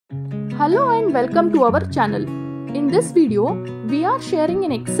Hello and welcome to our channel. In this video, we are sharing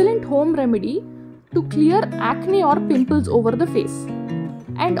an excellent home remedy to clear acne or pimples over the face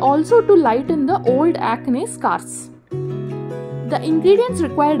and also to lighten the old acne scars. The ingredients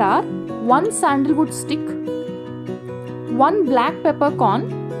required are 1 sandalwood stick, 1 black peppercorn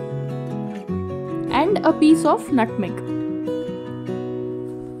and a piece of nutmeg.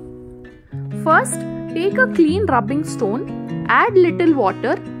 First, take a clean rubbing stone, add little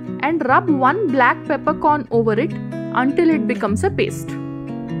water and rub 1 black peppercorn over it until it becomes a paste.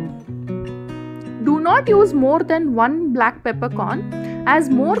 Do not use more than 1 black peppercorn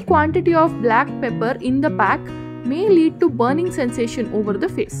as more quantity of black pepper in the pack may lead to burning sensation over the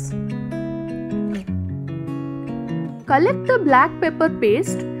face. Collect the black pepper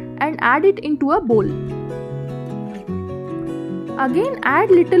paste and add it into a bowl. Again add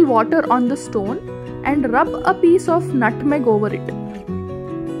little water on the stone and rub a piece of nutmeg over it.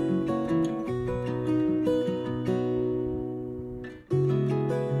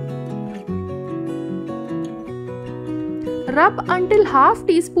 Rub until half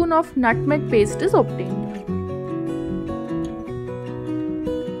teaspoon of nutmeg paste is obtained.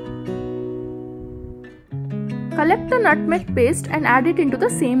 Collect the nutmeg paste and add it into the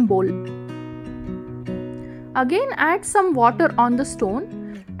same bowl. Again add some water on the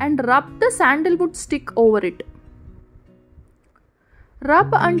stone and rub the sandalwood stick over it. Rub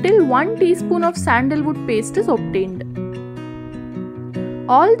until 1 teaspoon of sandalwood paste is obtained.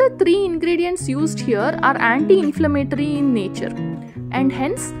 All the 3 ingredients used here are anti-inflammatory in nature and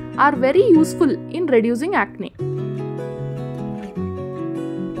hence are very useful in reducing acne.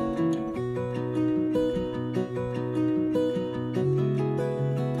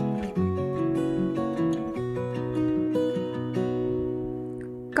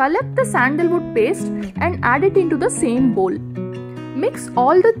 Collect the sandalwood paste and add it into the same bowl. Mix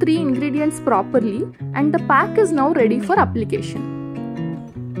all the 3 ingredients properly and the pack is now ready for application.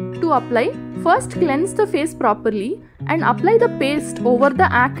 To apply, first cleanse the face properly and apply the paste over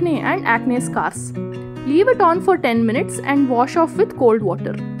the acne and acne scars. Leave it on for 10 minutes and wash off with cold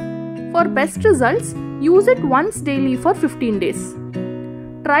water. For best results, use it once daily for 15 days.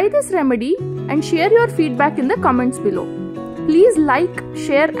 Try this remedy and share your feedback in the comments below. Please like,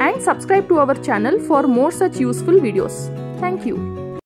 share and subscribe to our channel for more such useful videos. Thank you.